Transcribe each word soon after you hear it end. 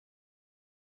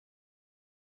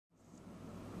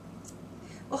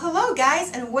Well, hello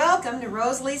guys, and welcome to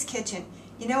Rosalie's Kitchen.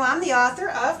 You know, I'm the author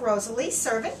of Rosalie's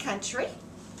Servant Country,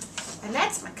 and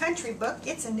that's my country book.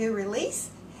 It's a new release,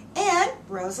 and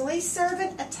Rosalie's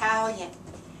Servant Italian.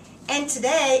 And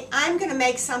today I'm going to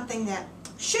make something that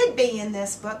should be in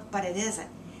this book, but it isn't.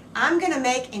 I'm going to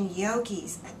make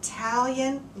gnocchis,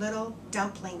 Italian little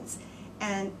dumplings.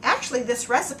 And actually this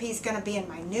recipe is going to be in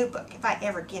my new book if I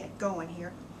ever get it going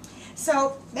here.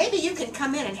 So maybe you can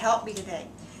come in and help me today.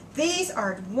 These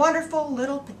are wonderful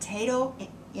little potato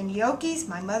gnocchis.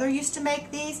 My mother used to make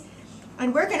these.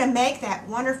 And we're going to make that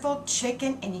wonderful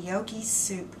chicken and gnocchi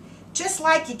soup. Just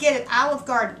like you get at Olive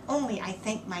Garden, only I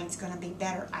think mine's going to be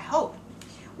better, I hope.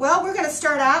 Well, we're going to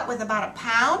start out with about a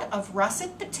pound of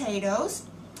russet potatoes.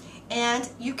 And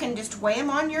you can just weigh them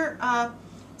on your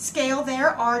scale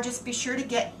there, or just be sure to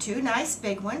get two nice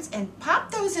big ones and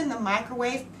pop those in the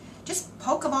microwave. Just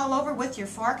poke them all over with your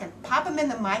fork and pop them in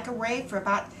the microwave for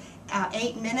about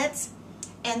 8 minutes.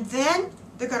 And then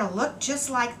they're going to look just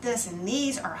like this, and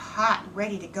these are hot and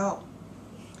ready to go.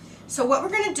 So what we're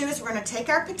going to do is we're going to take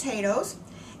our potatoes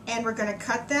and we're going to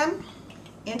cut them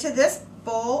into this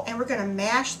bowl, and we're going to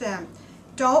mash them.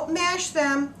 Don't mash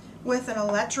them with an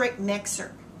electric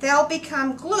mixer. They'll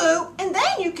become glue, and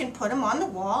then you can put them on the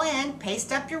wall and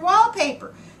paste up your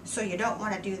wallpaper. So you don't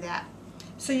want to do that.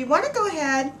 So you want to go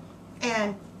ahead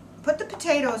and put the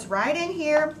potatoes right in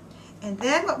here, and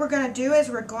then what we're going to do is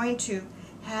we're going to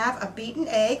have a beaten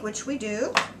egg, which we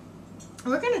do.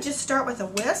 And we're going to just start with a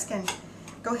whisk and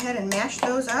go ahead and mash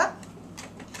those up.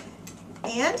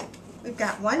 And we've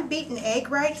got one beaten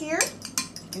egg right here.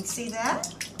 You can see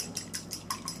that.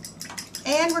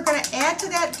 And we're going to add to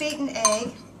that beaten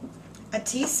egg a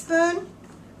teaspoon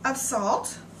of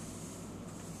salt,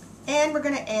 and we're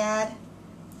going to add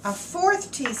a 1/4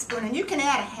 teaspoon, and you can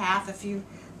add a half if you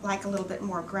like a little bit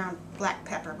more ground black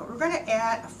pepper, but we're going to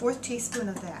add a 1/4 teaspoon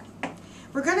of that.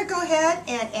 We're going to go ahead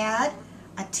and add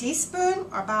a teaspoon,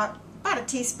 or about a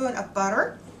teaspoon of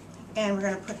butter, and we're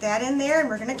going to put that in there, and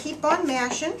we're going to keep on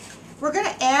mashing. We're going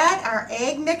to add our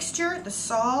egg mixture, the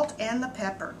salt, and the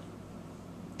pepper,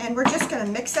 and we're just going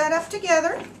to mix that up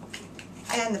together.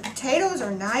 And the potatoes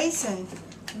are nice and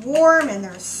warm, and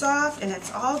they're soft, and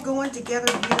it's all going together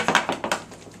beautifully.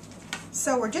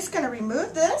 So we're just going to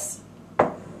remove this,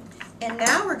 and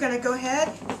now we're going to go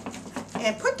ahead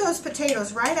and put those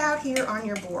potatoes right out here on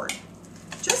your board,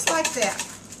 just like that.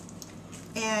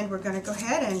 And we're going to go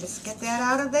ahead and just get that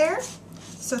out of there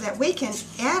so that we can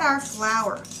add our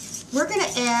flour. We're going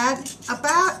to add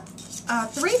about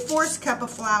 3/4 cup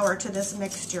of flour to this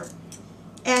mixture.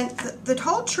 And the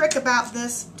whole trick about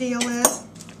this deal is,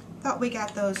 thought we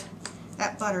got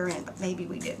that butter in, but maybe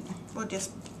we didn't. We'll just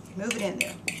move it in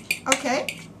there.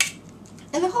 Okay.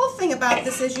 And the whole thing about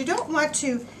this is you don't want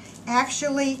to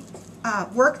actually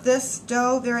work this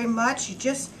dough very much. You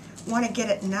just want to get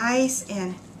it nice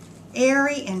and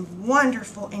airy and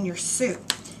wonderful in your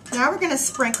soup. Now we're going to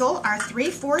sprinkle our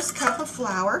 3/4 cup of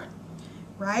flour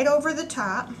right over the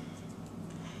top,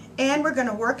 and we're going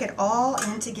to work it all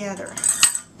in together.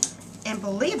 And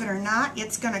believe it or not,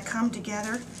 it's going to come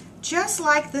together just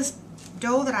like this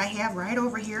dough that I have right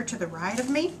over here to the right of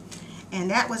me. And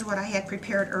that was what I had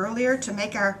prepared earlier to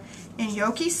make our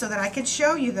gnocchis so that I could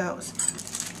show you those.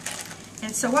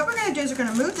 And so what we're going to do is we're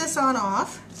going to move this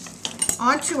off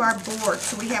onto our board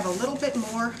so we have a little bit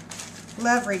more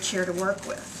leverage here to work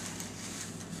with.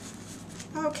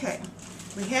 Okay,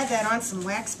 we had that on some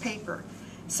wax paper.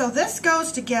 So this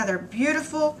goes together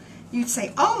beautiful. You'd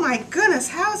say, oh my goodness,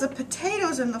 how's the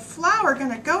potatoes and the flour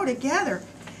going to go together?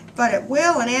 But it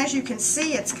will, and as you can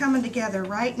see, it's coming together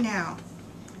right now.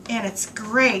 And it's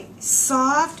great,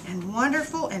 soft and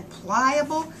wonderful and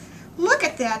pliable. Look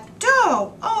at that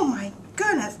dough. Oh my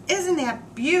goodness, isn't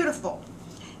that beautiful?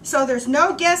 So there's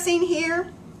no guessing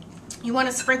here. You want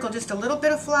to sprinkle just a little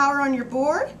bit of flour on your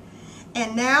board.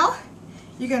 And now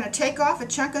you're going to take off a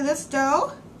chunk of this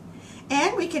dough.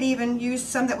 And we could even use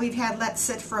some that we've had let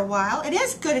sit for a while. It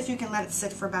is good if you can let it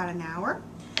sit for about an hour.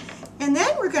 And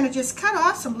then we're going to just cut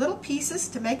off some little pieces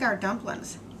to make our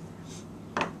dumplings.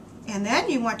 And then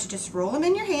you want to just roll them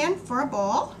in your hand for a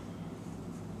ball.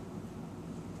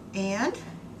 And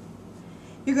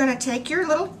you're going to take your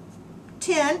little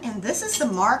tin, and this is the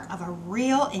mark of a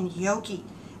real gnocchi,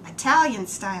 Italian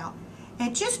style.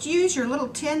 And just use your little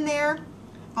tin there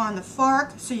on the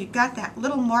fork so you've got that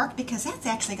little mark, because that's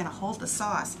actually going to hold the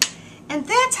sauce. And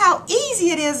that's how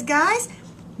easy it is, guys.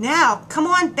 Now come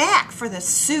on back for the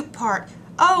soup part.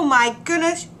 Oh my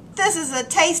goodness, this is a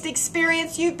taste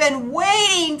experience you've been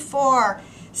waiting for.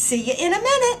 See you in a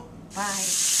minute. Bye.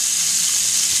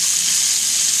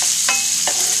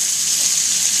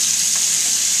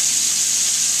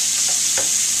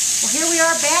 Well, here we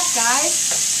are back,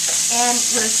 guys, and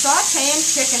we're sauteing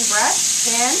chicken breast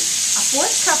in a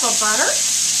 1/4 cup of butter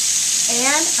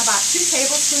and about 2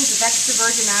 tablespoons of extra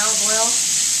virgin olive oil,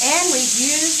 and we've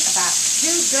used about 2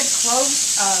 good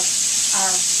cloves of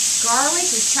our garlic.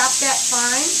 We've chopped that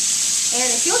fine,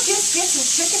 and if you'll just get some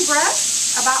chicken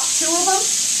breast, about 2 of them,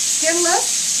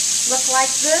 skinless, look like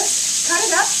this, cut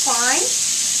it up fine,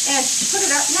 and put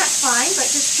it up, not fine, but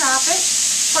just chop it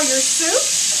for your soup.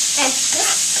 And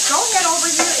just go ahead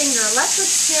over here in your electric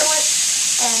skillet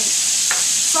and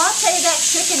saute that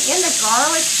chicken in the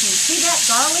garlic. Can you see that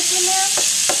garlic in there?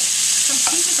 Some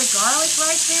pieces of garlic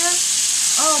right there.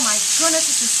 Oh my goodness,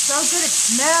 this is so good. It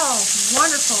smells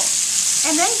wonderful.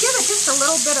 And then give it just a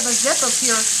little bit of a zip of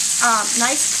your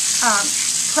nice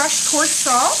crushed coarse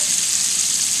salt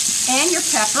and your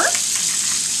pepper.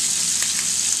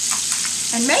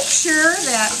 And make sure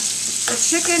that the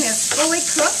chicken is fully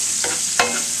cooked.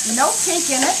 No pink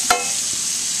in it.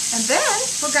 And then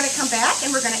we're going to come back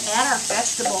and we're going to add our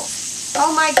vegetables.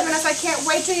 Oh my goodness, I can't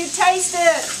wait till you taste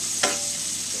it.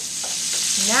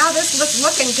 Now this looks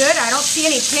looking good. I don't see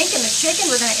any pink in the chicken.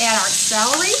 We're going to add our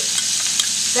celery.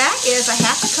 That is a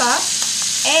 1/2 cup.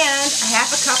 And a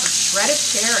 1/2 cup of shredded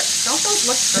carrots. Don't those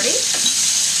look pretty?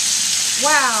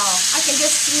 Wow, I can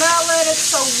just smell it. It's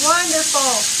so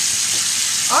wonderful.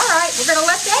 All right, we're going to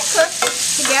let that cook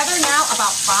together now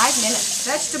about 5 minutes.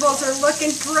 Vegetables are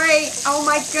looking great. Oh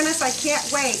my goodness, I can't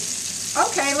wait.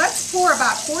 Okay, let's pour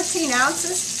about 14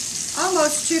 ounces,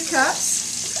 almost 2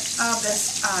 cups of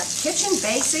this Kitchen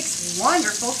Basics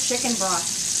wonderful chicken broth.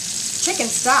 Chicken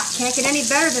stock, can't get any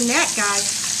better than that, guys.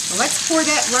 So let's pour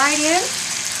that right in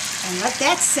and let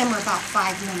that simmer about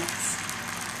 5 minutes.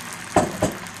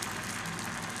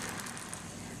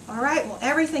 All right, well,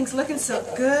 everything's looking so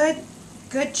good.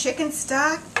 Good chicken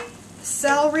stock, the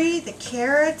celery, the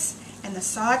carrots, and the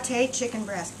sauteed chicken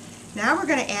breast. Now we're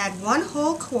going to add 1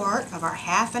 whole quart of our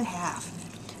 1/2 and 1/2.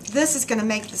 This is going to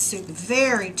make the soup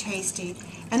very tasty.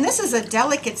 And this is a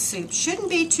delicate soup. Shouldn't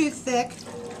be too thick,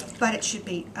 but it should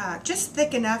be just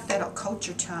thick enough that it'll coat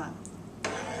your tongue.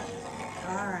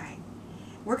 All right.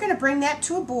 We're going to bring that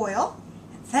to a boil,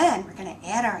 and then we're going to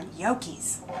add our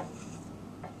gnocchis.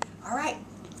 All right.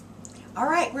 All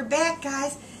right, we're back,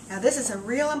 guys. Now this is a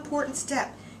real important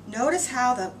step. Notice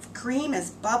how the cream is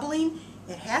bubbling.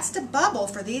 It has to bubble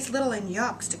for these little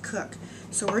gnocchis to cook.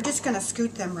 So we're just going to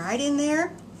scoot them right in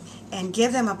there and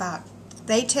give them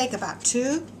they take about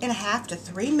 2.5 to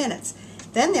 3 minutes.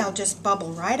 Then they'll just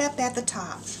bubble right up at the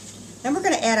top. Then we're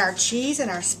going to add our cheese and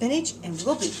our spinach and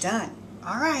we'll be done.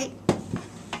 All right.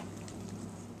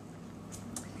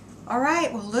 All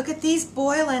right, well look at these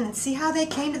boiling and see how they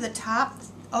came to the top.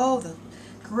 Oh, the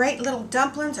great little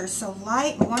dumplings are so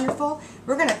light and wonderful.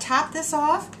 We're going to top this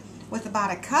off with about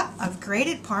 1 cup of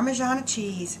grated Parmesan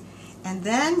cheese. And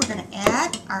then we're going to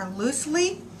add our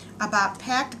loosely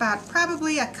packed about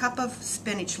probably 1 cup of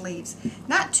spinach leaves.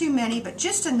 Not too many, but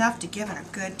just enough to give it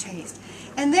a good taste.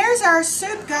 And there's our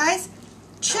soup, guys.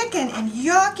 Chicken and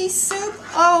gnocchi soup.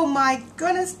 Oh my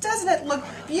goodness, doesn't it look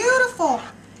beautiful?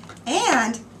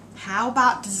 And how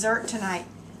about dessert tonight?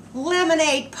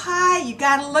 Lemonade pie. You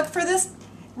got to look for this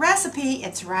recipe.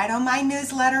 It's right on my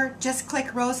newsletter. Just click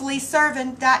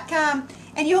rosalieservin.com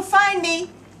and you'll find me.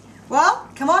 Well,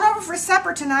 come on over for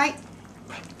supper tonight.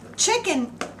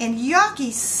 Chicken and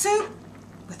gnocchi soup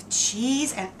with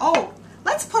cheese and oh,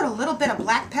 let's put a little bit of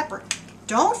black pepper.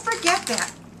 Don't forget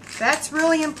that. That's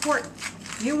really important.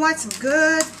 You want some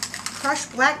good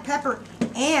crushed black pepper,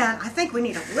 and I think we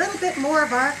need a little bit more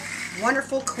of our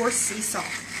wonderful coarse sea salt.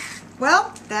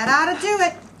 Well, that ought to do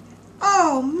it.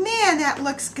 Oh man, that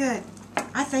looks good.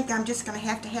 I think I'm just going to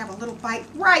have a little bite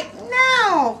right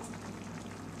now.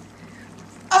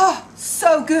 Oh,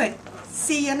 so good.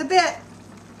 See you in a bit.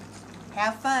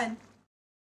 Have fun.